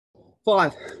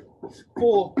5,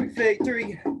 4, quick feet,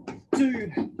 3,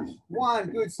 2, 1.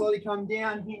 Good. Slowly come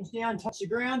down, hinge down, touch the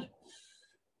ground.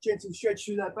 Gentle stretch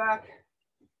through that back.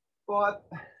 5,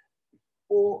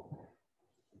 4,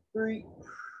 3,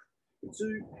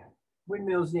 2.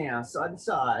 Windmills now, side to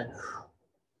side.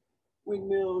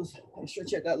 Windmills, and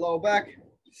stretch out that lower back.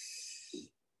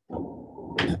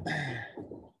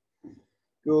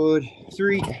 Good.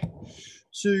 3,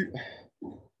 2,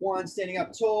 1. Standing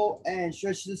up tall and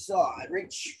stretch to the side.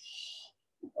 Reach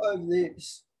over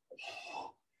this.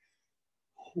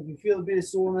 If you feel a bit of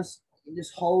soreness, you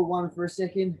just hold one for a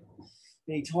second.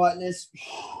 Any tightness.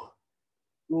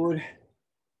 Good.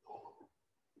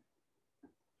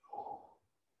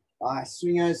 Nice.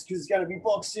 Swingers, because it's going to be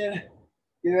boxing.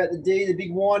 Get out the D, the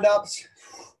big wind ups.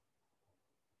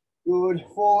 Good.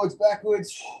 Forwards,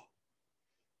 backwards.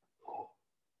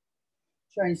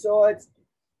 Change sides.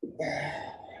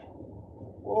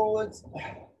 Forwards,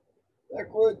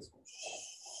 backwards.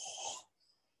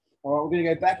 All right, we're going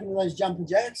to go back into those jumping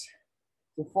jacks.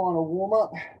 The final warm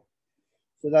up.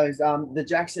 So those the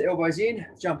jacks, the elbows in,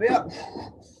 jump out.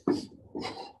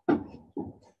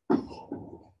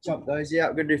 Jump those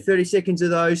out. We're going to do 30 seconds of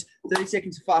those. 30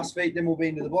 seconds of fast feet, then we'll be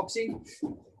into the boxing.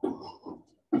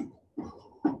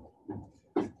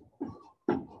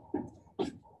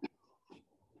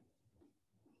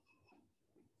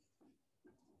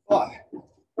 5,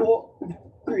 4,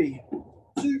 3,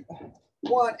 2,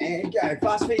 1, and go.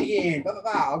 Fast feet again.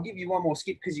 I'll give you one more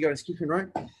skip because you got a skipping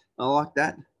rope. I like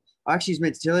that. I actually was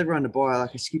meant to tell everyone to buy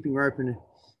like a skipping rope and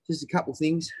just a couple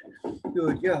things.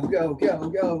 Good. Go, go, go,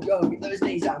 go, go. Get those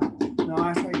knees up.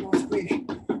 Nice. Nice, quick.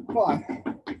 5,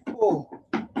 4,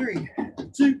 3,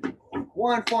 2,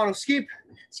 1. Final skip.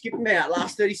 Skip them out.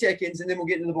 Last 30 seconds, and then we'll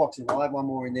get into the boxing. I'll have one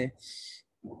more in there.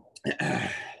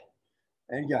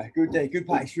 There you go. Good day. Good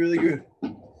pace. Really good.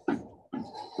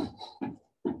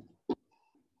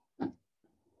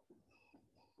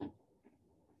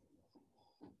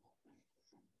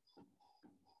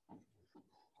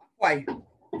 Wait.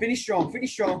 Finish strong.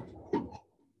 Finish strong.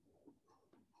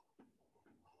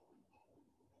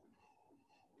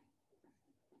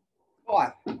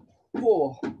 5,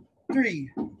 4,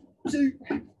 3, 2,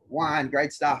 1.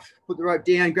 Great stuff. Put the rope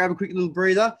down. Grab a quick little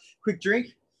breather. Quick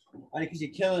drink. Only because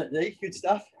you're killing it, D. Good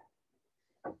stuff.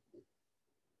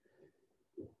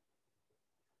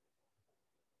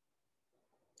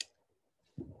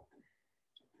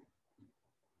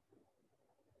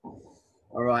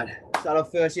 All right, start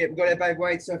off first. Yeah, we've got our baby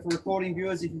weights. So for recording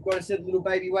viewers, if you've got a set of little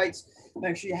baby weights,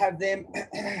 make sure you have them.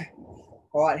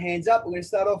 All right, hands up. We're going to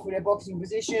start off with our boxing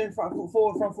position. Front foot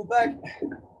forward, front foot back.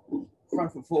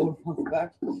 Front foot forward, front foot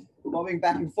back. Bobbing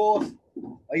back and forth.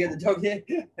 Oh, you got the dog here?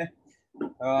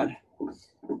 All right.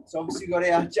 So obviously we've got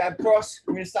our jab cross.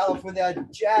 We're going to start off with our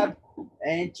jab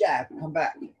and jab. Come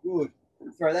back. Good.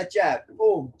 Throw that jab.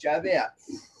 Boom. Jab out.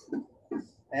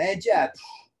 And jab.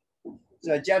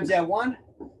 So jabs out 1.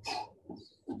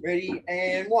 Ready,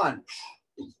 and 1.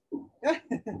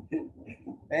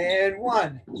 And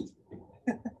 1.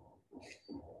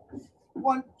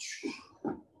 1.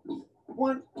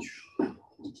 1.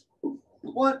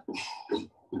 1.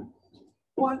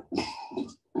 1.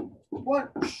 1.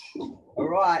 All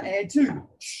right, and 2.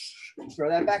 Throw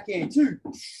that back in. 2.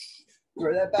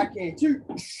 Throw that back in. 2.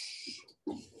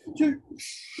 2.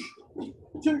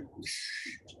 2.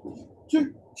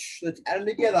 2. Let's add them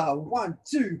together. 1,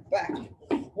 2, back.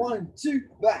 1, 2,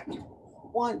 back.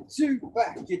 1, 2,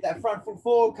 back. Get that front foot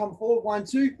forward. Come forward. 1,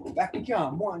 2, back we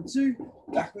come. 1, 2,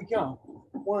 back we come.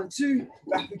 1, 2,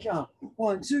 back we come.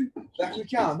 1, 2, back we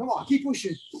come. Come on, keep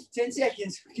pushing. 10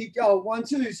 seconds. Keep going. 1,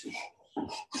 2s.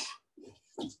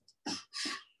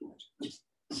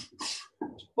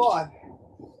 5,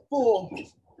 4,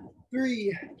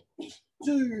 3,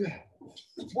 2,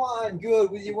 1. Good.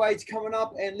 With your weights coming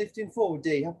up and lifting forward,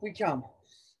 D. Up we come.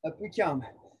 Up we come.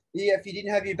 Yeah, if you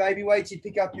didn't have your baby weights, you'd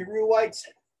pick up your real weights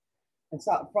and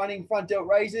start fronting front delt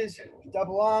raises,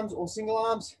 double arms or single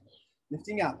arms.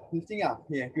 Lifting up, lifting up.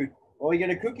 Yeah, good. Or you're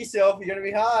going to cook yourself. You're going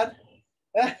to be hard.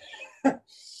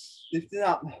 Lifting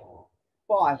up.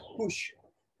 5, push.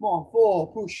 Come on,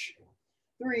 4, push.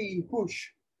 3, push.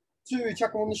 2,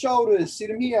 chuck them on the shoulders. Sit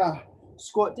them here.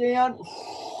 Squat down.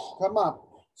 Come up.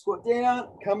 Squat down.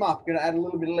 Come up. Going to add a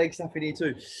little bit of leg stuff in here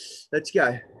too. Let's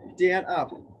go. Down,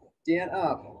 up. Down,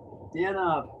 up. Down,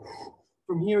 up.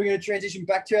 From here, we're going to transition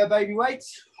back to our baby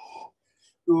weights.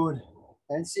 Good.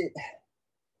 And sit.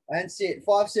 And sit.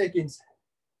 5 seconds.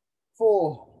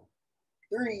 4,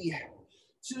 3,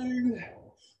 2,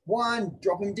 1.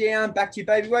 Drop them down. Back to your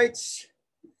baby weights.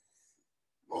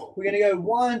 We're going to go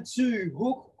 1, 2,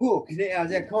 hook, hook. Now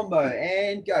is our combo.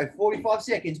 And go. 45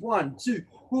 seconds. 1, 2,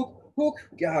 hook, hook.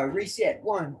 Go. Reset.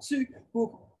 1, 2,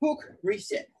 hook, hook.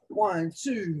 Reset. 1,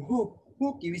 2, hook,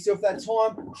 hook. Give yourself that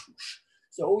time.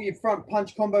 So all your front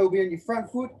punch combo will be on your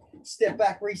front foot. Step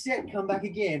back, reset, come back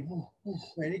again.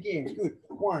 And again. Good.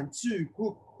 1, 2,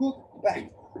 hook, hook, back.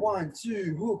 1,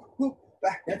 2, hook, hook,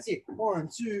 back. That's it. 1,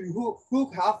 2, hook,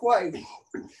 hook, halfway.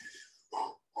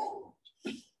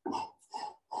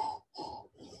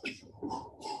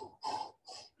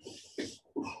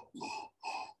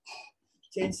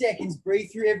 Ten seconds. Breathe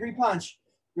through every punch.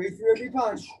 Breathe through every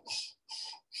punch.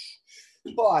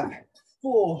 5,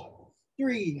 4,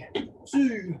 3,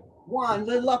 2, 1.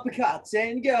 Little uppercuts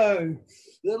and go.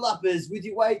 Little uppers with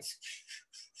your weights.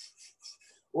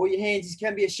 Or your hands. This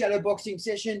can be a shadow boxing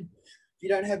session if you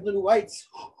don't have little weights.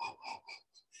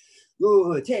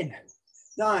 Good. 10,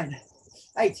 9,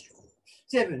 8,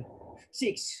 7,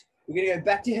 6. We're going to go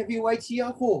back to heavier weights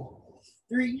here. 4,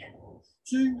 3,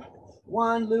 2,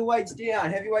 1. Little weights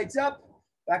down. Heavy weights up.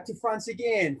 Back to fronts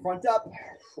again. Front up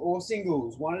or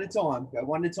singles. One at a time. Go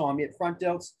one at a time. Yep. Front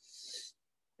delts.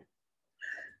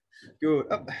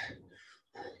 Good. Up.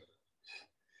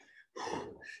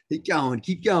 Keep going.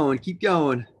 Keep going. Keep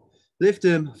going. Lift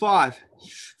them. 5,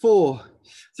 4,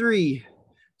 3,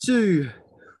 2,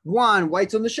 1.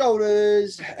 Weights on the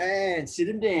shoulders and sit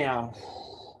them down.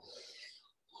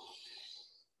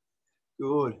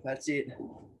 Good. That's it.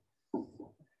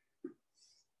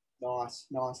 Nice,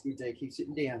 nice, good day. Keep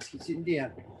sitting down, keep sitting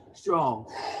down. Strong.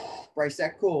 Brace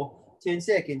that core. 10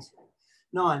 seconds.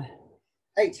 9,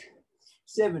 8,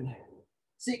 7,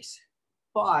 6,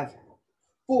 5,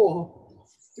 4,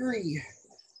 3,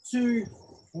 2,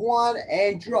 1,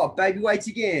 and drop. Baby weights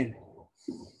again.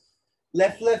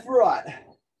 Left, left, right.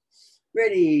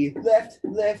 Ready. Left,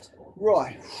 left,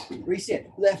 right.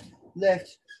 Reset. Left,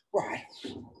 left, right.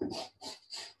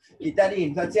 Get that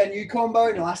in. That's our new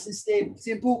combo. Nice and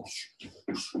simple.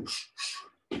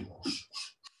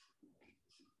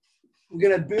 We're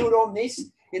going to build on this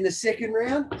in the second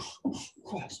round.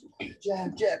 Cross,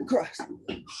 jab, jab, cross.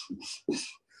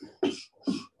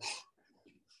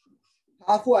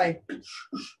 Halfway.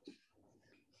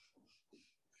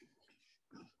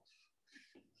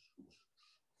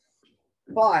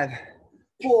 Five,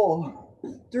 4,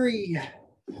 3,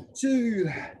 2,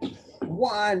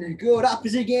 1. Good.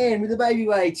 Uppers again with the baby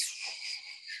weights.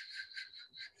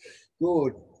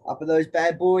 Good. Up are those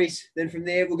bad boys. Then from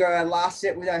there, we'll go our last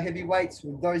set with our heavy weights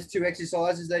with those 2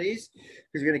 exercises, that is,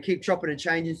 because we're going to keep chopping and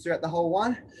changing throughout the whole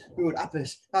one. Good.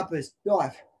 Uppers, uppers,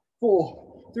 dive.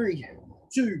 4, 3,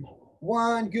 2,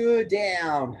 1. Good.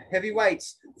 Down. Heavy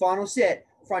weights. Final set.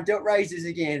 Front delt raises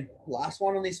again. Last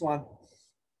one on this one.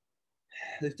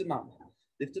 Lift them up.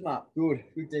 Lift them up. Good.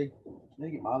 Good, D. Let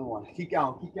me get my other one. Keep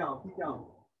going. Keep going. Keep going.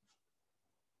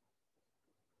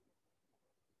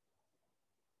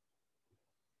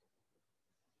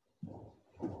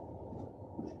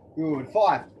 Good.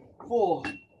 5, 4,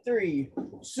 3,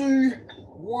 2,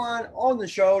 1. On the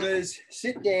shoulders.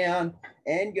 Sit down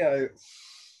and go.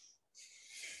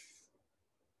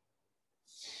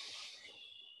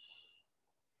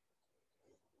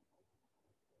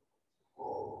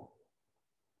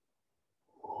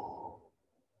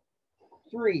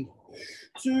 Three,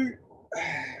 2,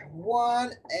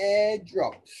 1, and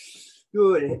drop.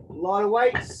 Good. Lighter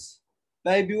weights,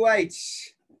 baby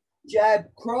weights. Jab,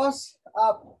 cross,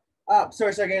 up, up.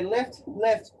 Sorry, again. Left,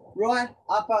 left, right,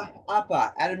 upper,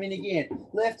 upper. Add them in again.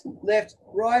 Left, left,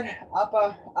 right,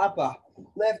 upper, upper.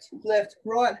 Left, left,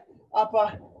 right,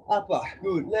 upper, upper.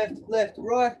 Good. Left, left,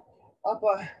 right,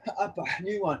 upper, upper.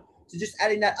 New one. So just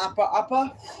adding that upper,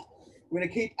 upper. We're going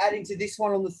to keep adding to this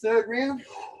one on the third round.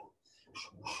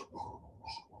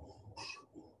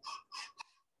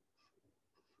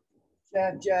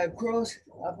 Jab, jab, cross,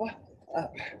 upper,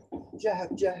 up.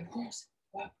 Jab, jab, cross,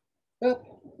 up, up.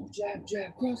 Jab,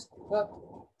 jab, cross, up,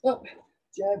 up.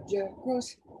 Jab, jab,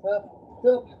 cross, up,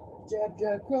 up. Jab,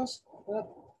 jab, cross,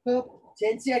 up, up.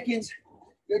 10 seconds.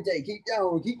 Good day. Keep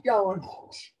going. Keep going.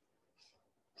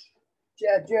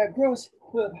 Jab, jab, cross,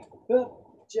 up,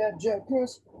 up. Jab, jab,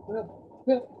 cross, up,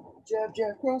 up. Jab,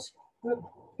 jab, cross, up,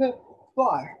 up.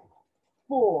 5,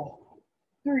 4,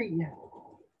 3,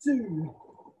 2,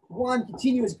 1.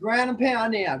 Continuous ground and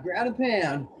pound now. Ground and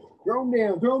pound. Throw them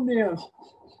down. Throw them down.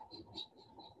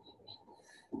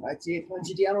 That's it. Punch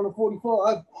it down on a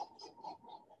 45.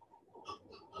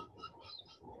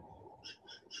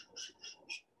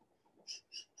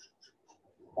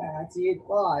 That's it.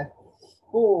 5,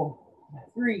 4,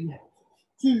 3,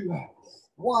 2,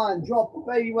 1. Drop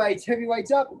baby weights. Heavy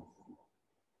weights up.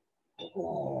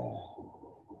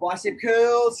 Bicep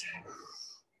curls.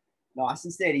 Nice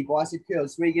and steady, bicep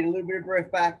curls. So we get a little bit of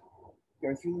breath back.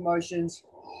 Go through the motions.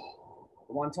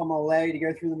 The one time I'll allow you to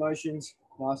go through the motions.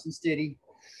 Nice and steady.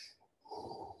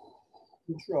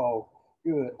 Control.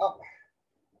 Good. Up.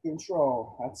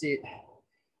 Control. That's it.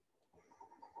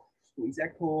 Squeeze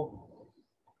that core.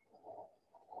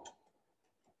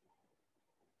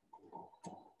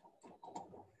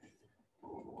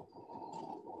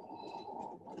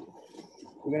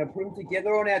 We're going to put them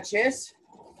together on our chest.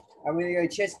 And we're going to go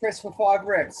chest press for 5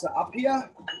 reps. So up here,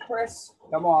 press.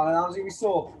 Come on, and arms going to be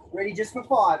sore. Ready just for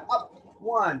 5. Up.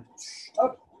 1.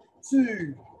 Up.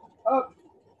 2. Up.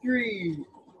 3.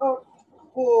 Up.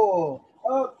 4.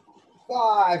 Up.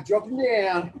 5. Drop them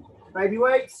down. Baby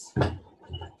weights.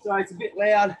 So it's a bit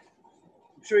loud.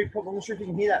 I'm not sure if you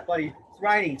can hear that, buddy. It's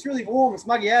raining. It's really warm. It's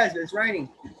muggy as, but it's raining.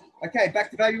 Okay,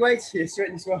 back to baby weights. Yeah,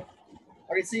 straighten this one.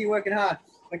 I can see you working hard.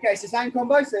 Okay, so same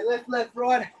combo. So left, left,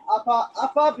 right, upper,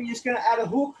 upper. But you're just going to add a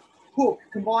hook, hook.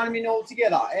 Combine them in all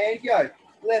together. And go.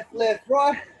 Left, left,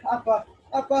 right, upper,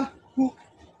 upper, hook,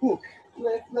 hook.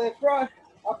 Left, left, right,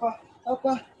 upper,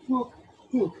 upper, hook,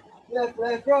 hook. Left,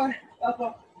 left, right,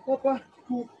 upper, upper,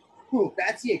 hook, hook.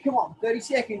 That's it. Come on, 30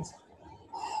 seconds.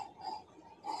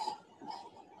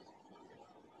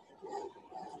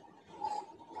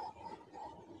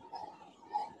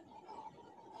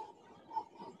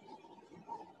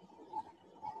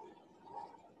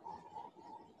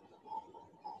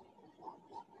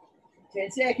 Ten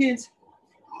seconds.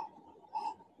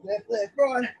 Left, left,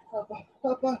 right, upper,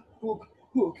 upper, hook,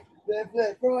 hook. Left,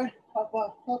 left, right,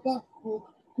 upper, upper, hook,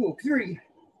 hook. 3,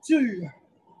 2,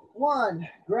 1.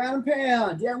 Ground and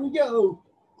pound. Down we go.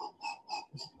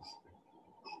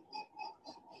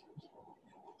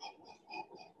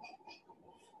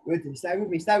 Good. Stay with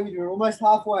me. Stay with me. We're almost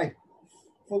halfway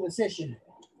for the session.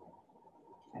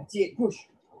 That's it. Push,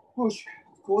 push.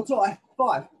 Core tight.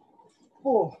 5,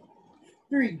 4,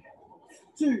 3,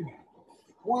 2,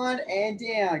 1, and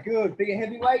down. Good. Bigger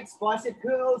heavy weights, bicep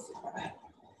curls.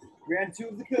 Round 2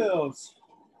 of the curls.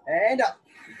 And up.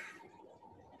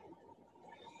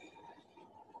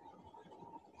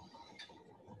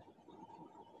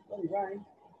 Bloody rain.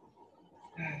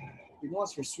 Be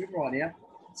nice for a swim right now.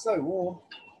 It's so warm.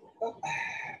 Up.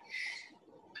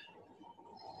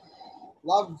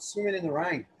 Love swimming in the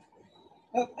rain.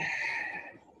 Up.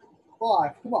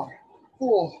 5. Come on.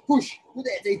 4. Push. Good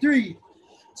there. 3,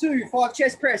 2, 5.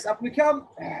 Chest press. Up we come.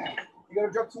 You got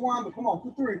to drop to 1, but come on.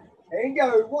 Put through. And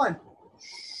go. 1,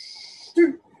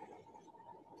 2,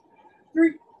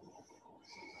 3,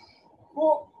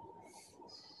 4,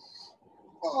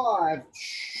 5.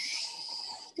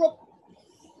 Drop.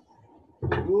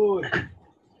 Good.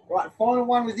 Right, final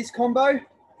one with this combo.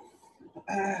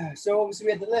 So obviously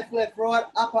we had the left, left, right,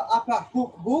 upper, upper,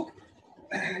 hook, hook.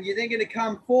 You're then going to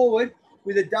come forward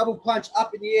with a double punch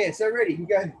up in the air. So ready, you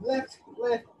go left,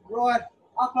 left, right,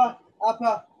 upper,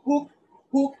 upper, hook,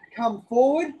 hook, come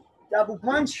forward, double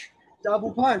punch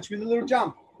with a little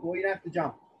jump. Well, you don't have to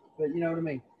jump, but you know what I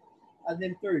mean. And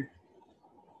then through.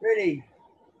 Ready,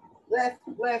 left,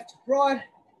 left, right,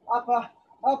 upper,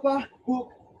 upper,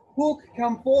 hook, hook,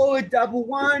 come forward, double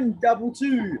 1, double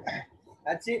 2.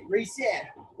 That's it, reset.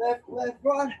 Left, left,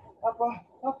 right, upper,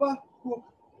 upper, hook,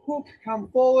 hook, come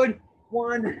forward,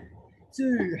 1,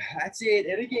 2. That's it,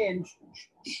 and again.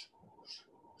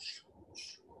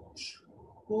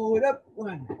 Forward up,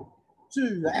 1,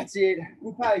 2. That's it,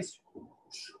 good pace.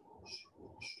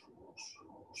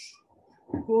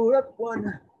 Forward up,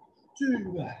 1,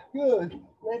 2. Good.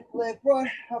 Left, left,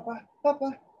 right, upper,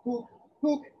 upper, hook,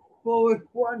 hook, forward,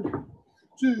 1,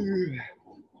 2.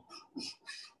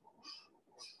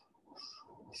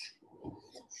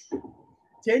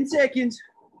 Ten seconds.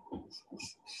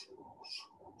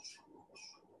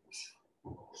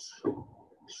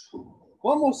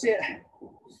 One more set.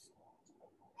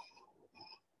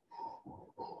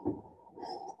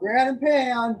 Ground and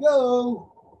pound, go.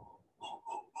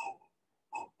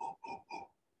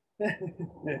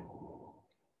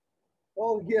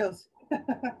 Oh, girls.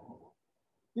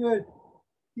 Good.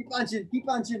 Keep punching.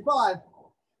 5,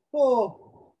 4,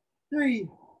 3,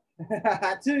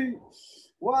 2,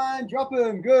 1. Drop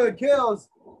them. Good. Curls.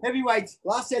 Heavy weights.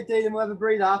 Last set, D, then we'll have a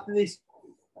breather after this.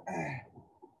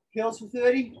 Curls for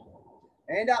 30.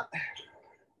 And up.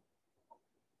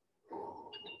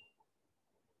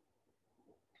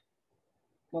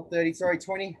 Not 30, sorry,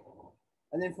 20.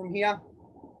 And then from here,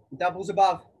 doubles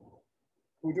above.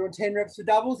 We're doing 10 reps for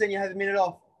doubles, then you have a minute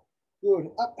off. Good.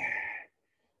 Up,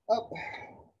 up.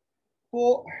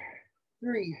 4,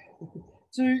 3,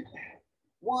 2,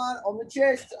 1. On the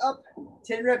chest, up.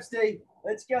 10 reps, D.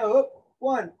 Let's go. Up.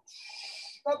 1,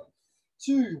 up.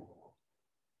 2,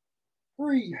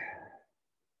 3,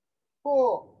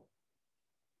 4,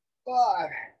 5,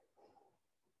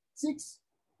 6,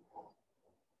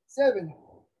 7,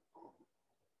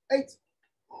 8,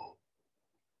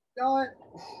 9.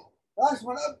 Last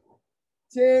one up.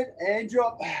 10 and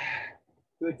drop.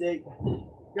 Good deep.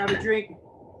 Grab a drink.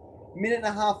 Minute and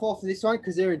a half off for this one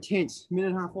because they're intense.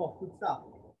 Minute and a half off. Good stuff.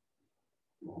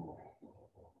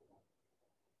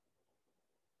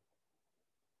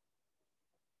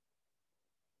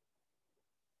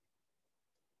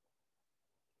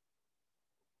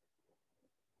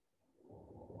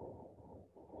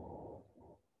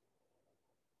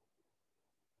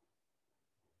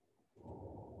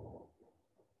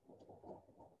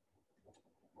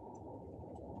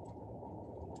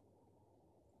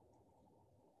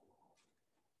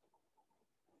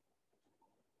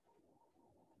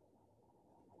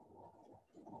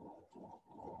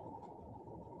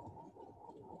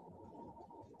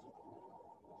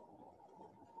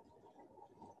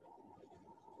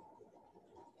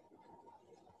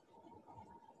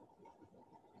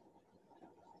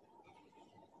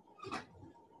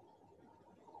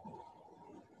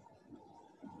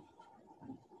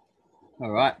 All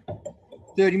right,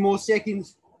 30 more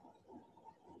seconds.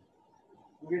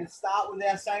 We're going to start with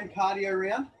our same cardio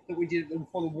round that we did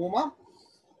before the warm-up.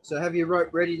 So have your rope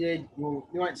ready there. You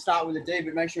won't start with a D,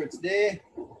 but make sure it's there.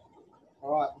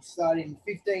 All right, we'll start in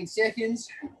 15 seconds.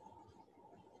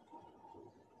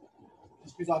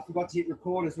 Just because I forgot to hit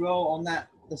record as well on the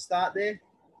start there.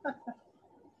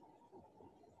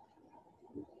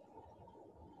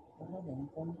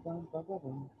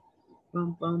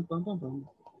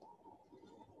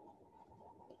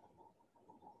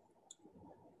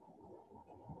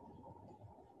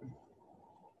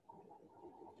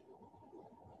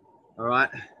 All right.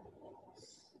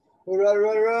 All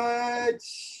right.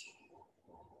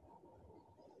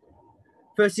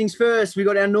 First things first, we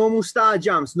got our normal star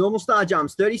jumps.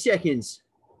 30 seconds.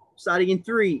 Starting in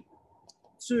 3,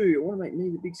 2, I want to make me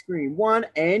the big screen. 1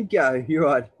 and go. You're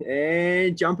right.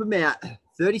 And jump them out.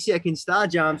 30 seconds, star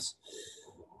jumps.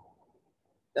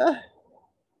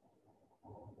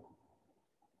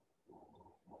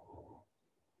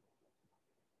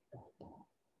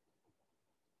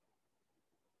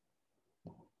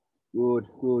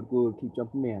 Good. Keep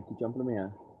jumping them out.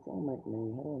 How do I make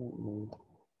me?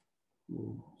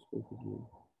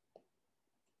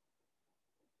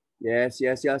 Yes.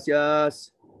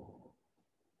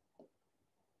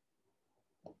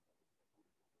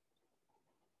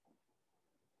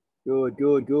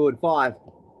 Good. 5,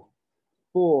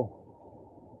 4,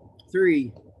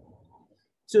 3,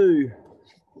 2,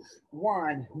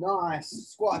 1. Nice.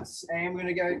 Squats. And we're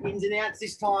going to go ins and outs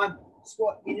this time.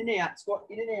 Squat in and out.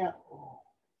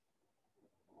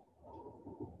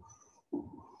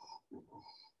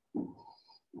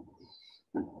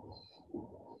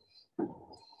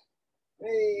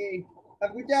 Hey,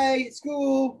 have a good day at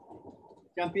school.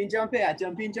 Jump in, jump out.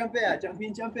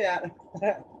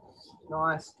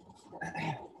 Nice.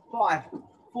 5,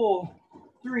 4,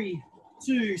 3,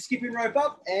 2. Skipping rope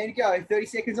up and go. 30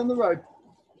 seconds on the rope.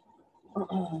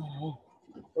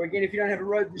 Or again, if you don't have a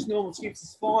rope, just normal skips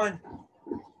is fine.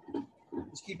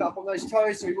 Just keep up on those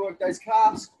toes so we work those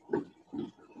calves.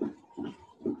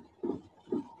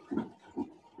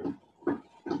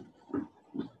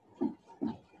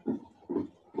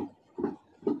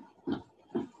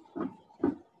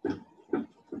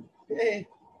 Yeah.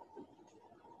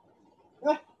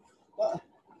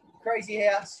 Crazy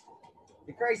house.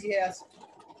 The crazy house.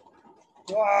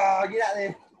 Oh, get out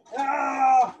there.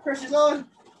 Oh, pressure's on.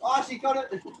 Oh, she got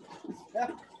it.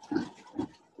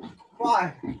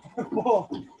 5, 4,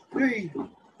 3,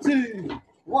 2,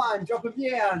 1. Drop them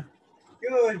down.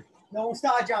 Good. Normal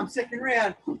star jump, second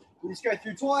round. We'll just go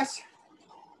through twice.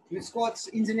 With squats,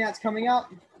 ins and outs coming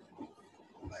up.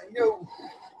 Go.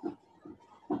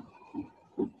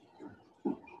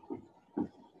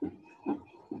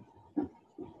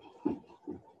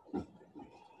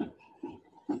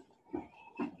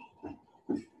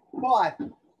 Five,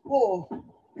 4,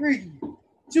 3,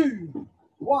 2,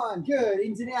 1. Good.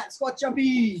 Ins and outs, squat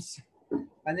jumpies.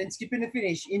 And then skip in the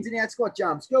finish. Ins and out squat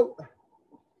jumps. Go.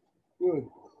 Good.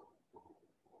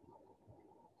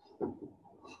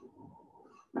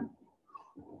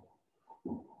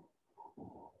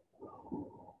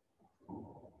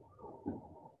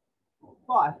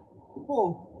 Five,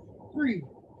 4, 3,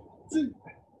 2,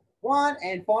 1.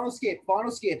 And final skip.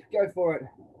 Go for it.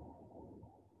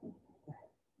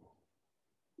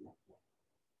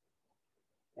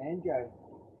 And go.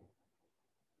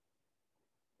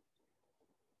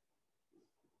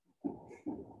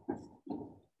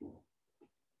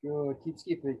 Good. Keep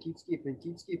skipping, keep skipping,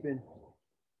 keep skipping.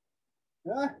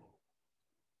 Huh?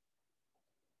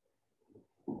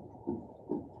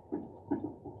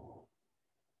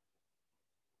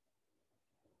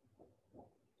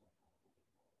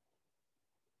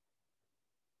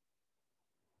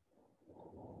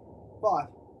 Five,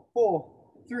 four,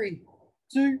 three,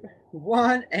 two,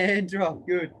 one, and drop.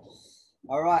 Good.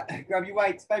 All right, grab your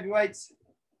weights, baby weights.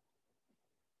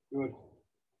 Good.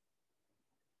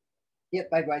 Yep,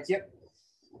 baby weights, yep.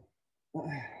 All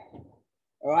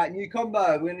right, new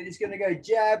combo. We're just going to go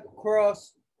jab,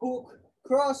 cross, hook,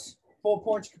 cross, 4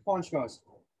 punch, punch, cross.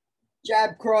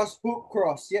 Jab, cross, hook,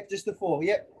 cross. Yep, just the 4.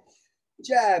 Yep.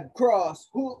 Jab, cross,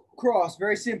 hook, cross.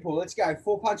 Very simple. Let's go.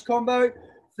 4 punch combo,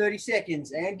 30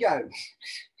 seconds, and go.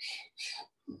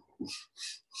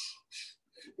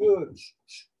 Good.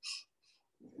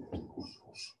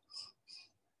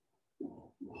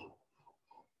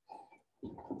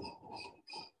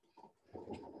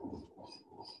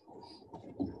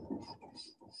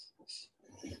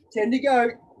 Ten to go.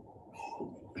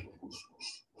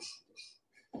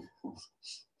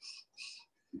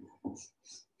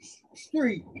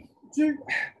 Three, two,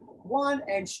 one,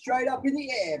 and straight up in the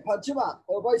air. Punch them up.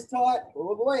 Elbows tight,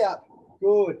 all the way up.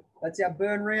 Good. That's our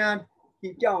burn round.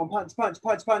 Keep going. Punch, punch,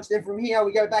 punch, punch. Then from here,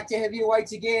 we go back to heavier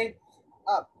weights again.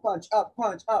 Up, punch, up,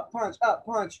 punch, up, punch, up,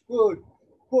 punch. Good.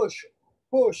 Push,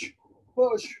 push,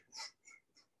 push.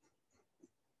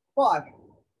 5,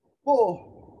 4,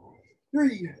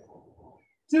 3,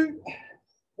 2,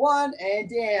 1, and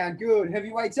down. Good.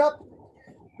 Heavy weights up.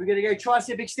 We're going to go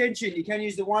tricep extension. You can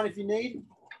use the 1 if you need.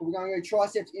 We're going to go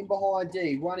triceps in behind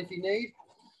D. 1 if you need.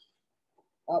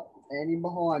 Up and in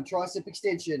behind. Tricep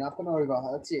extension. Up and over.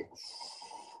 That's it.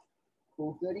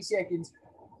 Full 30 seconds.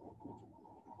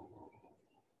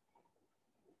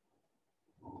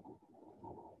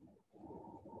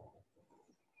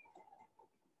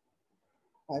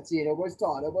 That's it. Elbows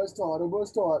tight. Elbows tight.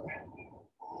 Elbows tight.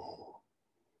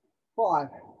 5,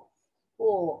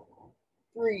 4,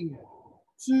 3,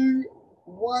 2,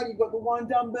 1. You've got the 1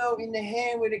 dumbbell in the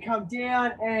hand. We're going to come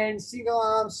down and single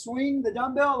arm swing the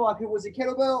dumbbell like it was a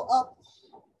kettlebell. Up.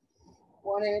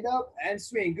 1 hand up and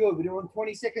swing. Good. We're doing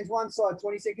 20 seconds one side,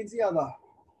 20 seconds the other.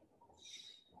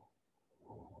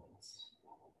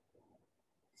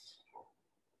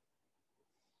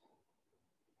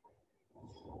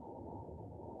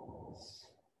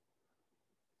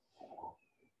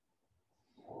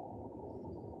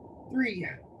 Three,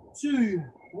 2,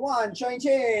 1. Change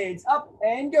hands. Up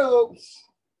and go.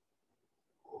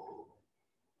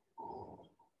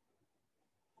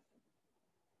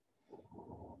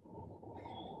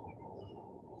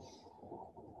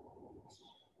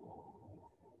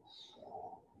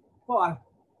 Five,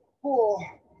 4,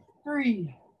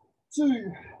 3,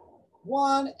 2,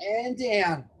 1, and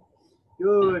down.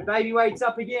 Good. Baby weights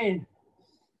up again.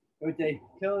 Good, D.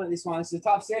 Killing it this one. It's a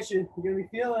tough session. You're going to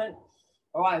be feeling it.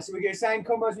 All right, so we get the same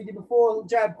combos we did before.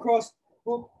 Jab, cross,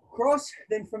 hook, cross.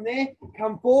 Then from there,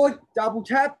 come forward, double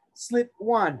tap, slip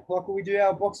 1. Like when we do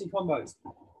our boxing combos.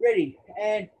 Ready,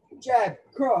 and jab,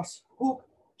 cross, hook,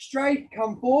 straight,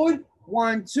 come forward.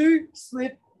 1, 2,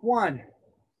 slip 1.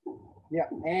 Yeah,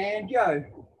 and go.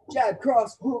 Jab,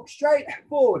 cross, hook, straight,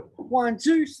 forward. 1,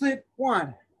 2, slip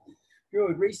 1.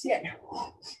 Good, reset.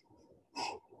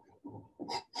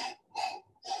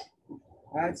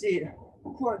 That's it.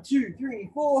 1, 2, 3,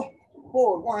 4.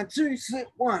 Forward. 1, 2, slip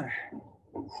 1.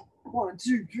 1,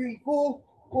 2, 3, 4.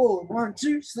 Forward. 1,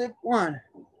 2, slip 1.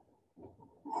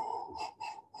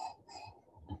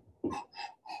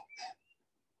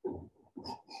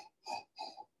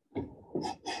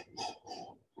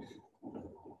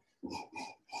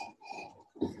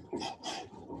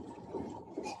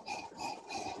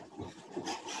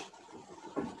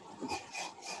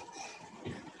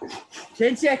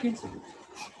 Ten seconds.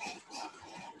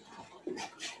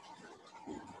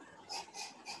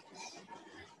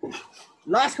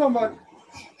 Last combo.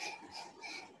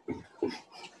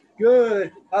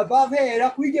 Good. Above head,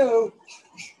 up we go.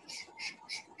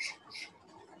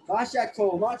 March that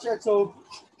toe, march that toe.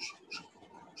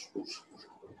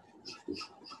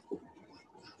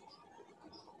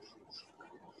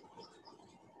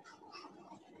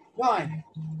 9,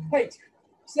 8,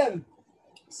 7,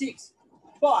 6,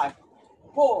 5,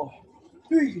 4,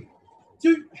 3,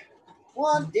 2,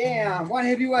 1. Down. 1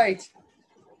 heavy weight.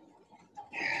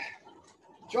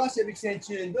 Tricep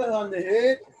extension behind the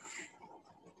head.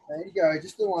 There you go.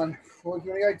 Just the 1. What do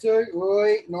you want to go to?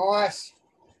 Oi, nice.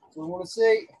 That's what I want to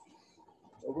see.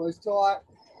 Elbows tight.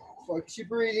 Focus your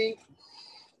breathing.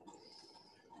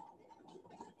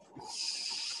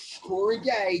 Core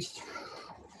engaged.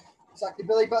 Tuck the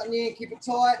belly button in, keep it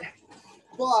tight.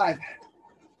 5,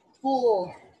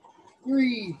 4,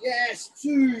 3, yes,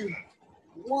 2,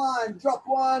 1, drop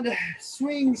one,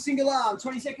 swing, single arm,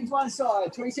 20 seconds one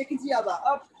side, 20 seconds the other,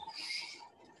 up.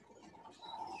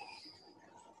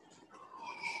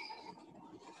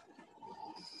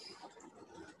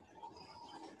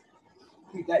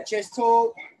 Keep that chest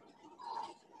tall,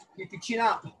 keep your chin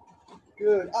up,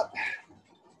 good, up.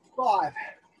 5,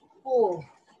 4,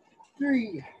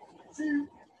 3, 2,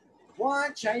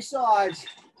 1, change sides,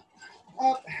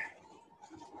 up,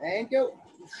 and go.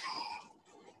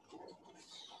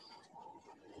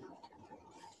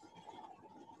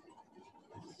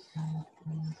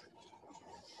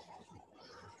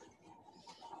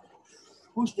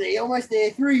 Push there, almost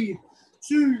there. 3,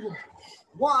 2,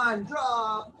 1,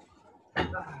 drop.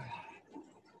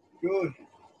 Good.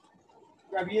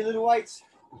 Grab your little weights.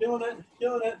 Killing it,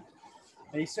 killing it.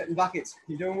 And you're sweating buckets.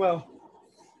 You're doing well.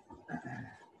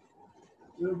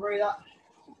 Little breather.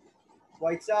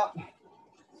 Weights up.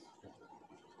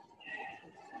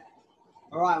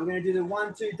 All right, we're going to do the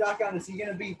 1, 2 duck under. So you're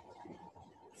going to be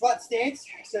flat stance.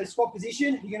 So squat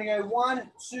position. You're going to go 1,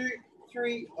 2,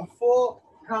 3, 4.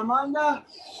 Come under.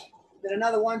 Then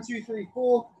another 1, 2, 3,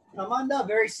 4. Come under.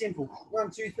 Very simple.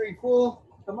 1, 2, 3, 4.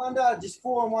 Come under. Just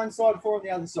 4 on one side, 4 on the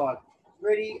other side.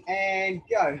 Ready and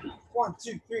go. 1,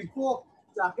 2, 3, 4.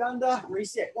 Duck under.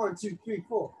 Reset. 1, 2, 3,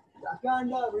 4. Duck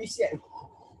under. Reset.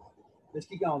 Let's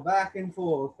keep going. Back and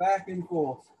forth. Back and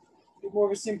forth. A bit more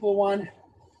of a simple one.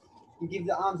 You give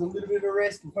the arms a little bit of a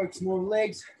rest and focus more on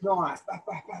legs. Nice. Back,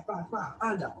 back, back, back, back.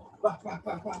 Under. Back, back,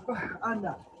 back, back, back.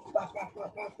 Under. Back, back,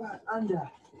 back, back, back. Under.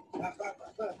 Back, back,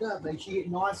 back, back, back. Make sure you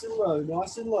get nice and low.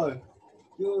 Nice and low.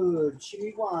 Good.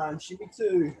 Shimmy 1. Shimmy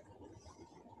 2.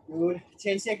 Good.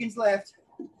 10 seconds left.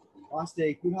 Nice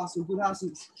D. Good hustle. Good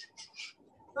hustle.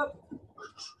 Up.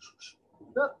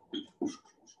 Up.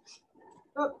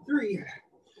 Up. 3,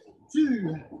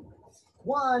 2,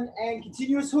 1. And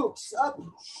continuous hooks. Up.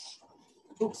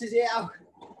 Hooks is our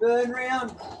burn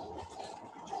round.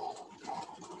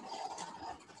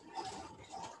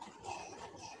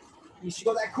 You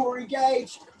still got that core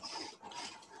engaged.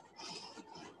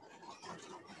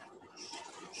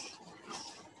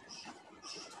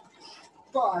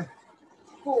 Five,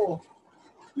 4,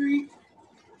 3,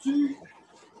 2,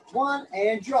 1,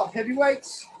 and drop. Heavy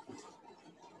weights.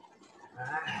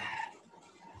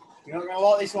 You're not going to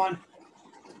like this one.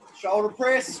 Shoulder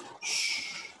press.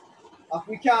 Up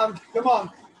we come. Come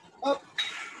on. Up.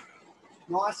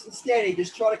 Nice and steady.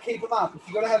 Just try to keep them up. If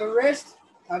you've got to have a rest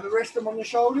them on the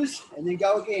shoulders, and then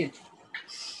go again.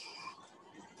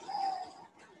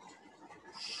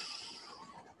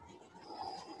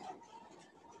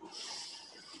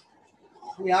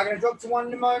 We are going to drop to 1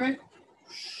 in a moment.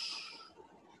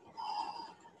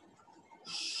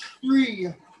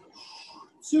 3,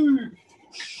 2,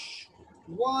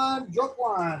 1. Drop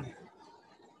 1.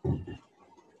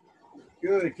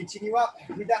 Good. Continue up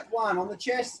with that 1 on the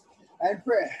chest and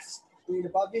press. Breathe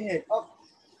above your head. Up.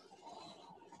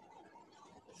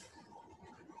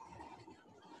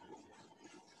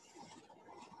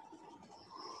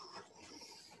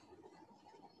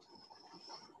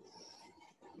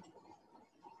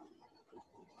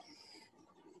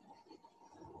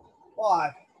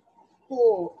 Five,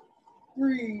 4,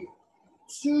 3,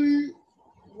 2,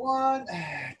 1.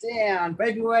 Down.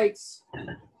 Baby weights.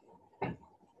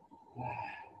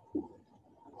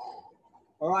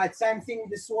 All right, same thing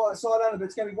with the side under, but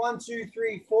it's going to be 1, 2,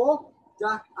 3, 4.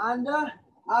 Duck under.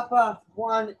 Upper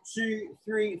 1, 2,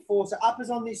 3, 4. So uppers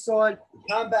on this side.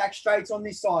 Come back. Straights on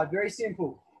this side. Very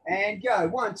simple. And go.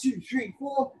 1, 2, 3,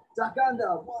 4. Duck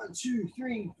under. 1, 2,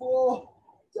 3, 4.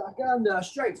 Duck under,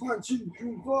 straights, 1, 2,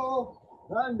 3, 4.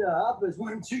 Under, uppers,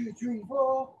 1, 2, 3,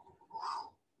 4.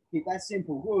 Keep that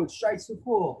simple. Good. Straights for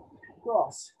 4.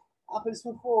 Cross. Uppers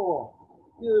for 4.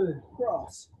 Good.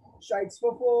 Cross. Straights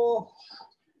for 4.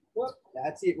 Whoop.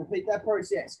 That's it. Repeat that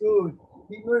process. Good.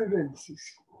 Keep moving.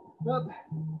 Up.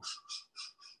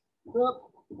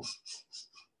 Up.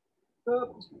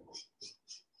 Up.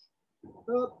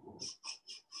 Up.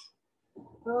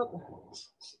 Up.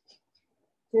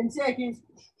 10 seconds.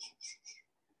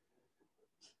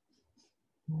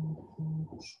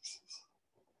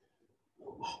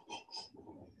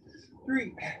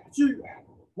 3, 2,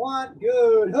 1.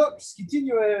 Good. Hooks.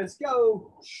 Continuous.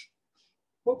 Go.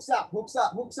 Hooks up. Hooks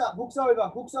up. Hooks up. Hooks over.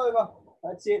 Hooks over.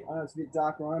 That's it. I know it's a bit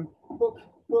dark, Ryan. Hook.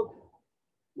 Hook.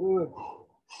 Good.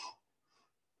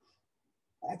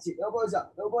 That's it. Elbows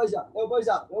up. Elbows up. Elbows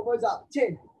up. Elbows up.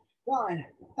 10, 9,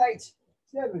 8,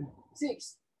 7,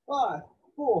 6, 5,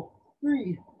 4,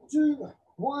 3, 2,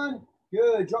 1.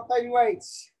 Good. Drop baby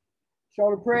weights.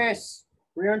 Shoulder press,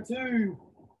 round 2.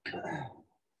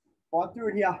 Fight through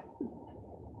it here.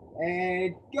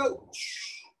 And go.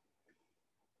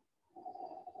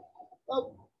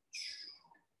 Up.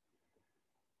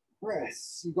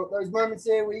 Press. You've got those moments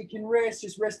there where you can rest.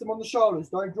 Just rest them on the shoulders.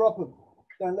 Don't drop them.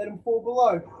 Don't let them fall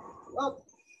below. Up.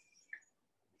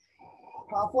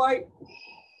 Halfway.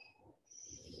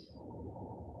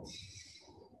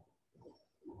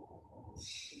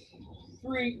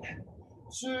 Three,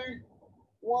 2,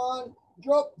 1,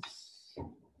 drop.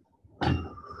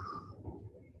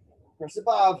 Press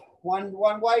above. One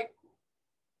weight.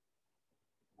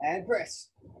 And press.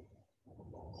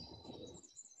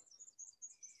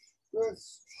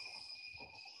 Press.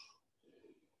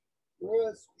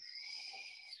 Press.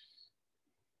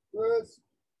 Press.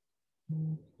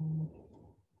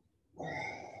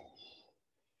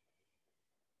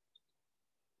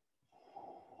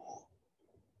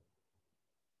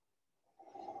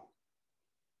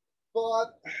 5,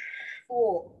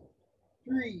 4,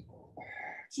 3,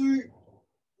 2,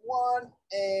 1,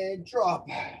 and drop.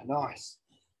 Nice.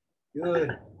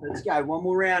 Good. Let's go. One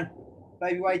more round.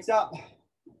 Baby weights up.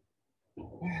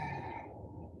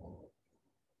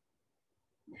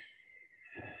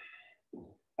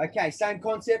 Okay, same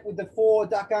concept with the 4,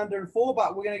 duck under and 4,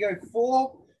 but we're going to go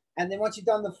 4. And then once you've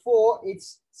done the 4,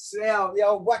 it's the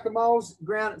old whack-a-moles,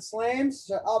 ground slams.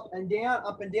 So up and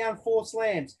down, 4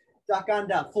 slams. Duck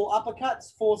under, 4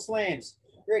 uppercuts, 4 slams.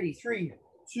 Ready, 3,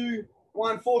 2,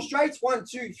 1, 4 straights. 1,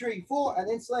 2, 3, 4, and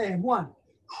then slam. 1,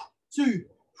 2,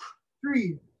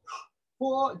 3,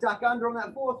 4. Duck under on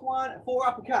that 4th one. 4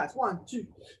 uppercuts. 1, 2,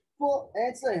 4,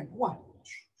 and slam. 1,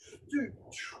 2,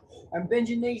 and bend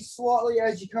your knees slightly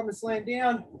as you come and slam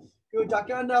down. Good, duck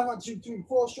under. 1, 2, 3,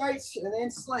 4 straights, and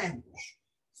then slam.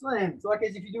 Slam. It's like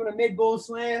as if you're doing a med ball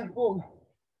slam. Boom,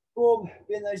 boom.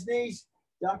 Bend those knees.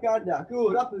 Duck under.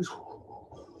 Good. Up and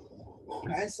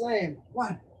slam.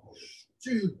 1,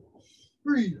 2,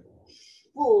 3,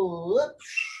 4. Up.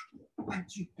 1,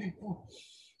 2, 3, 4.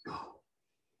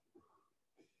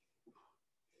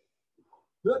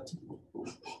 Up.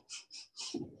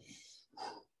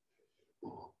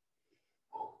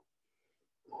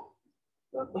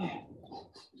 Up.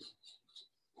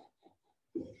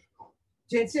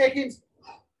 10 seconds.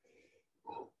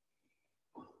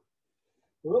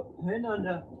 Up and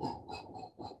under.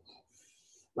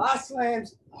 Last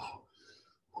slams.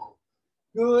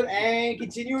 Good, and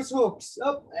continuous hooks.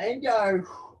 Up and go.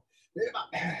 Get them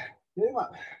up. Get them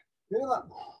up. Get them up.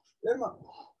 Get them up.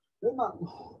 Get them up.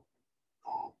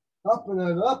 Up and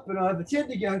over, up and over. 10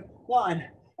 to go. 9,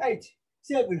 8,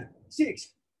 7,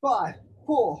 6, 5,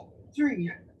 4,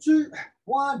 3, 2,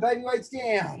 1. Baby weights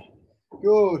down.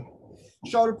 Good.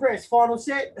 Shoulder press. Final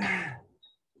set.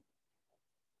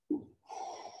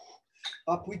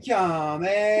 Up we come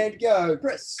and go.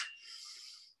 Press.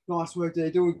 Nice work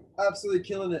there. Doing absolutely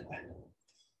killing it.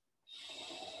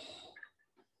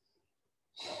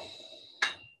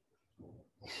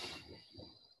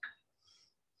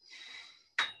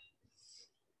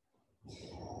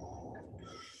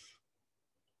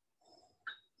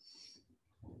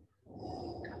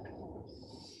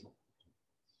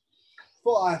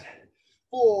 Five,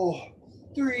 4,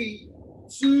 3,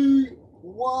 2,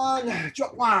 1.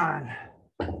 Drop 1.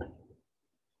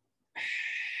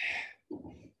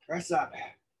 Press up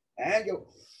and go.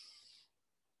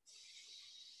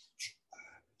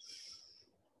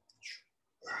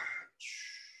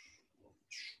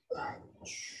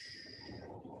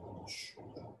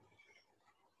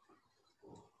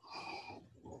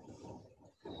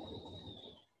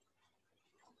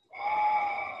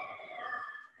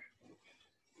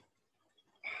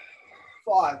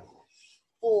 Five,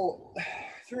 4,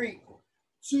 3,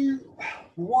 2,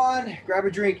 1. Grab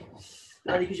a drink,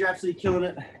 buddy, because you're absolutely killing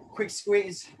it. Quick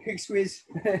squeeze, quick squeeze.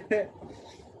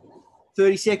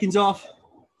 30 seconds off.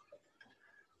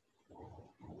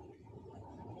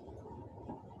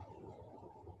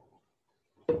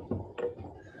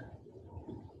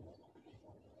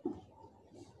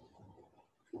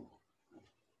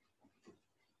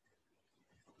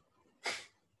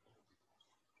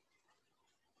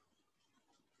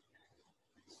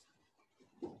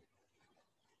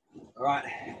 All right.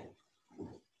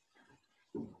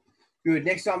 Good.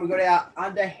 Next time we've got our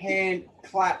underhand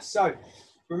claps. So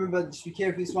remember, just be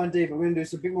careful this one deep. We're going to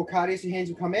do a bit more cardio. So hands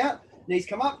will come out, knees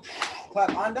come up,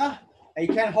 clap under, and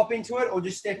you can hop into it or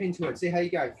just step into it. See how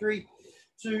you go. 3,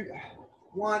 2,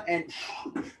 1, and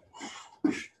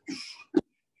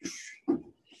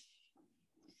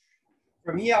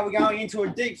from here we're going into a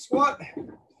deep squat.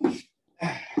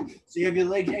 So you have your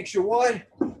legs extra wide.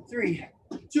 3,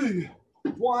 2,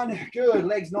 1. Good.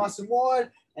 Legs nice and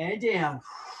wide. and down.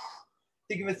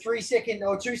 Think of a 3 second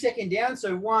or 2 second down.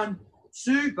 So 1,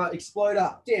 2, but explode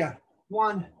up, down.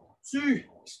 1, 2,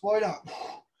 explode up.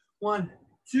 1,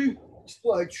 2,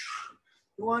 explode.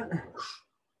 1.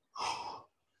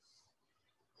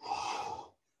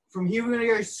 From here, we're going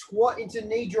to go squat into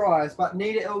knee drives, but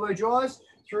knee to elbow drives.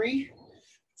 3,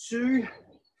 2,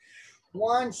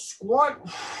 1, squat,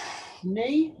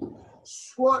 knee,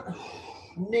 squat,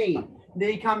 knee.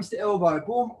 Knee comes to elbow.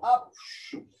 Boom, up.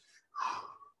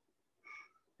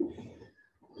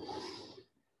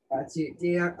 That's it.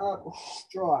 Down, up,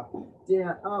 drive.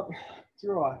 Down, up,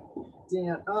 drive.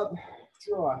 Down, up,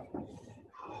 drive.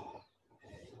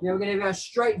 Now we're going to have our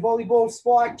straight volleyball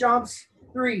spike jumps.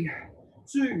 3,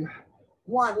 2,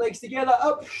 1. Legs together,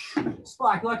 up,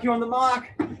 spike like you're on the mark.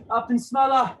 Up and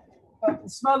smother,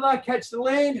 catch the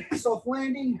land, soft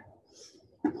landing.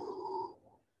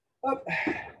 Up,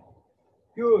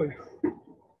 good.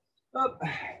 Up,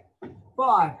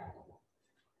 5,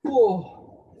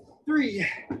 4, 3,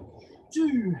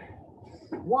 2,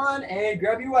 1, and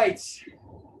grab your weights.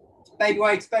 Baby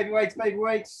weights, baby weights, baby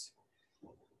weights.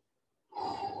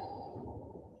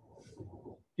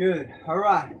 Good, all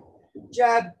right.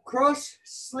 Jab, cross,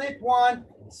 slip 1,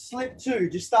 slip 2.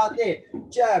 Just start there.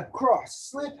 Jab, cross,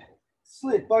 slip,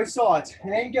 slip, both sides.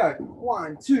 And go.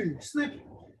 1, 2, slip,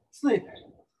 slip.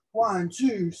 1,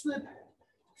 2, slip,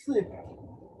 slip.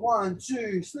 1,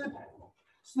 2, slip,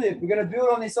 slip. We're going to build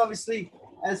on this, obviously,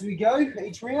 as we go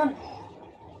each round.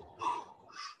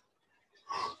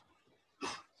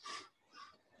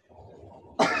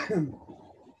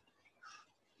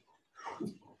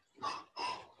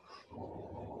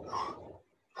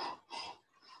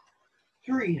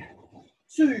 Three,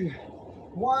 2,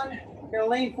 1. You're going to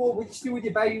lean forward still with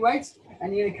your baby weights,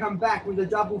 and you're going to come back with a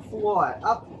double fly.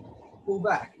 Up, pull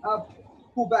back,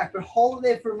 but hold it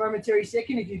there for a momentary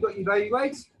second if you've got your baby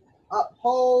weights. Up,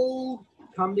 hold,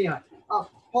 come down. Up,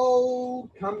 hold,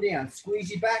 come down.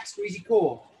 Squeeze your back, squeeze your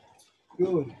core.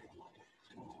 Good.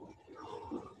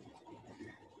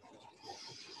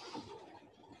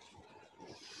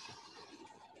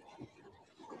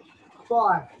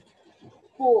 Five,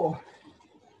 4,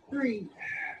 3,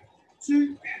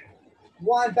 2,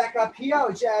 1. Back up here.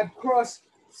 Jab, cross,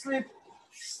 slip,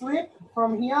 slip.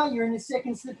 From here, you're in the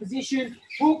second slip position.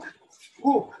 Hook,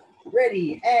 hook.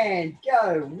 Ready, and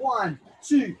go. 1,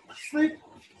 2, slip,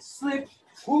 slip,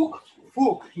 hook,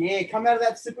 hook. Yeah, come out of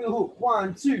that slip with a hook.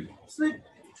 1, 2, slip,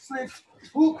 slip,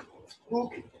 hook,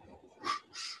 hook.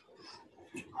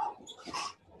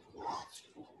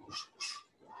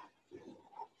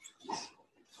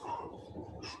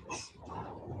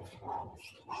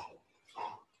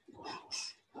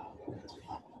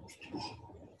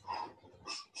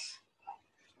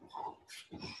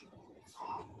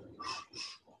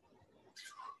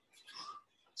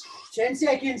 Ten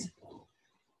seconds.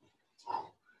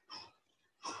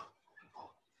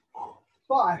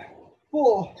 5,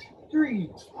 4, 3,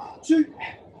 2,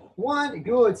 1.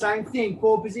 Good. Same thing.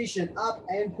 Forward position. Up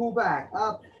and pull back.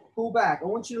 Up, pull back. I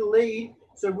want you to lead.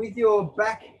 So with your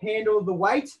back handle of the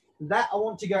weight, that I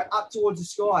want to go up towards the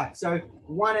sky. So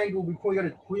one angle, we probably got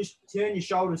to push, turn your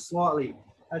shoulders slightly.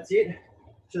 That's it.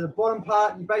 So the bottom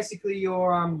part, basically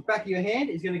your back of your hand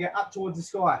is going to go up towards the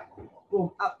sky.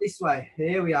 Boom, up this way.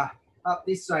 There we are. Up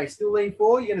this way. Still lean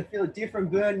forward. You're going to feel a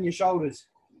different burn in your shoulders.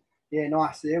 Yeah,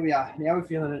 nice. There we are. Now we're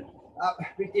feeling it. Up, a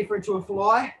bit different to a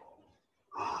fly.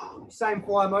 Same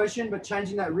fly motion, but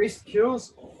changing that wrist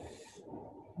kills.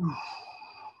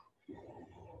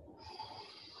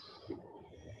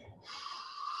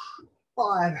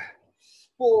 5,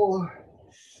 4,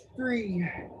 3,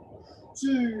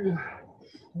 2,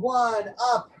 1.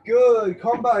 Up. Good.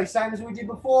 Combo. Same as we did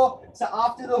before. So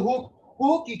after the hook,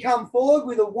 you come forward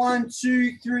with a 1,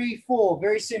 2, 3, 4.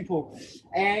 Very simple.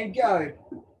 And go.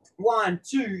 1,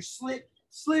 2, slip,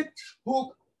 slip,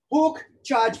 hook, hook.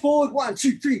 Charge forward. 1,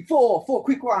 2, 3, 4. 4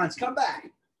 quick ones. Come back.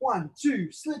 1,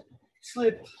 2, slip,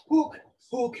 slip, hook,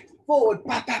 hook, forward.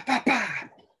 Ba, ba, ba,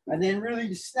 ba. And then really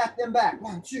just snap them back.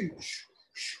 1, 2.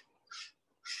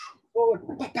 Forward.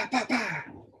 Ba, ba, ba, ba.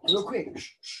 Real quick.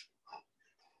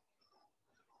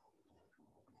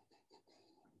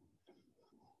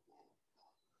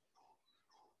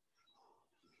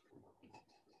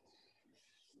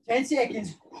 Ten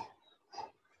seconds.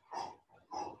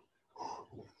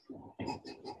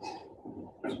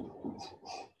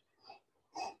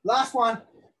 Last one.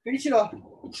 Finish it off.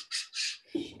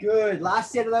 Good.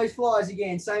 Last set of those flies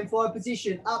again. Same fly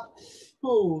position. Up,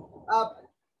 pull, up,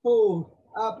 pull,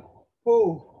 up,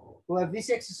 pull. We'll have this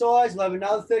exercise. We'll have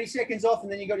another 30 seconds off,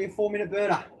 and then you got your 4-minute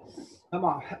burner. Come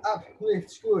on. Up,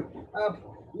 lift. Good. Up,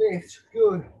 lift.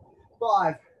 Good.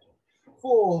 5,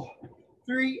 4,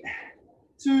 3,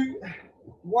 2,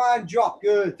 1. Drop.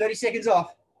 Good. 30 seconds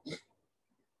off.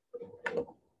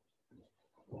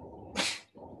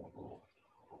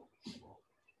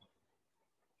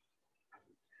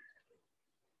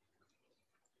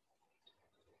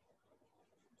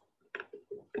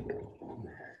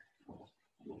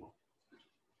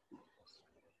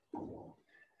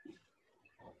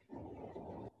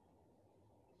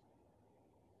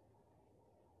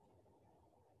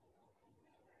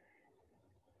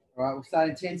 All right, we'll start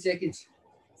in 10 seconds.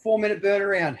 4-minute burn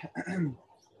around. We're going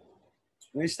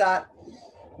to start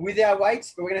with our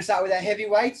weights, but we're going to start with our heavy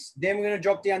weights. Then we're going to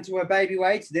drop down to our baby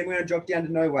weights. Then we're going to drop down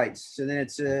to no weights. So then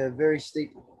it's a very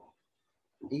steep,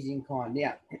 easy incline.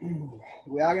 Now,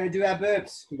 we are going to do our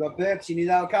burps. We've got burps. You knew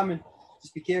they were coming.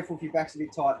 Just be careful if your back's a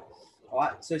bit tight. All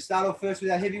right, so start off first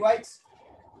with our heavy weights.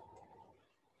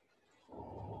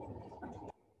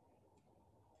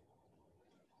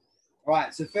 All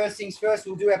right, so first things first,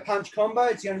 we'll do our punch combo.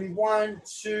 It's going to be 1,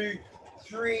 2,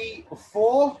 3,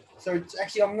 4. So it's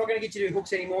actually, I'm not going to get you to do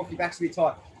hooks anymore if your back's a bit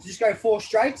tight. So just go 4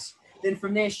 straights. Then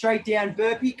from there, straight down,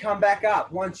 burpee, come back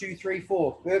up. 1, 2, 3,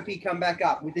 4. Burpee, come back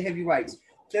up with the heavy weights.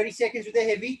 30 seconds with the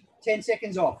heavy, 10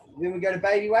 seconds off. Then we go to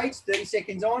baby weights, 30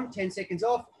 seconds on, 10 seconds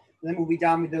off. And then we'll be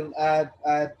done with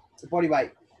the body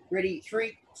weight. Ready,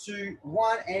 3, 2,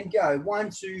 1, and go. 1,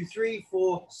 2, 3,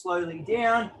 4. Slowly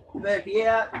down. Burpee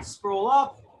out. Sprawl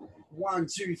up. 1,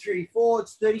 2, 3, 4.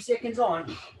 It's 30 seconds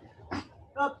on.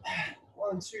 Up.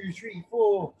 1, 2, 3,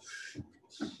 4.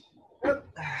 Up.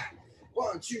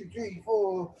 1, 2, 3,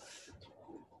 4.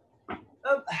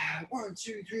 Up. 1,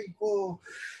 2, 3, 4.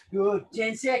 Good.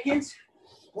 10 seconds.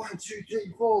 1, 2,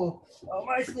 3, 4.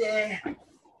 Almost there.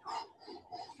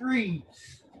 3,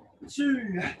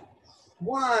 2,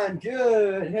 1.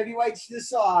 Good. Heavy weights to the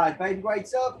side. Baby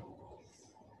weights up.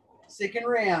 Second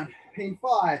round. In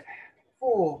 5,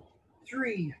 4,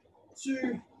 3,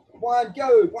 2, 1.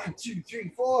 Go. 1, 2,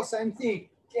 3, 4. Same thing.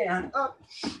 Down. Up.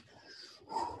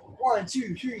 1,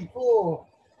 2, 3, 4.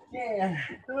 Down.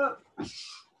 Up.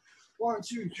 1,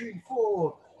 2, 3,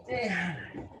 4. Down.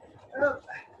 Up.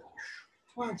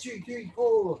 1, 2, 3,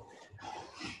 4.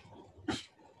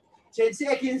 10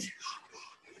 seconds.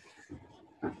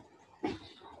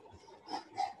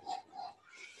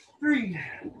 3,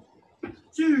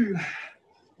 2,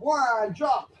 1.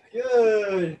 Drop.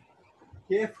 Good.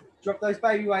 Careful. Drop those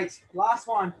baby weights. Last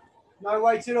one. No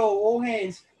weights at all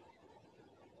hands.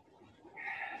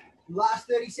 Last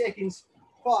 30 seconds.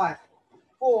 5,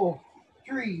 4,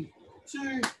 3,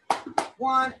 2,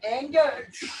 1, and go.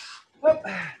 Up.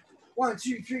 1,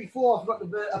 2, 3, 4. I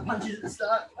forgot the punches at the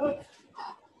start. Up.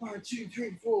 1, 2,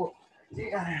 3, 4.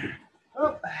 Down.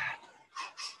 Up.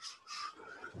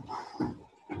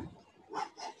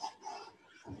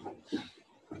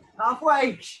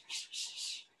 Halfway.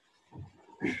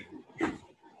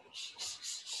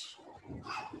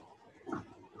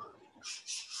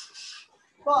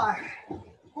 5,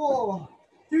 4,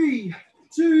 3,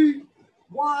 2,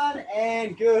 1,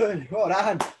 and good. Well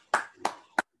done.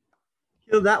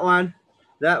 Killed that one.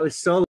 That was solid.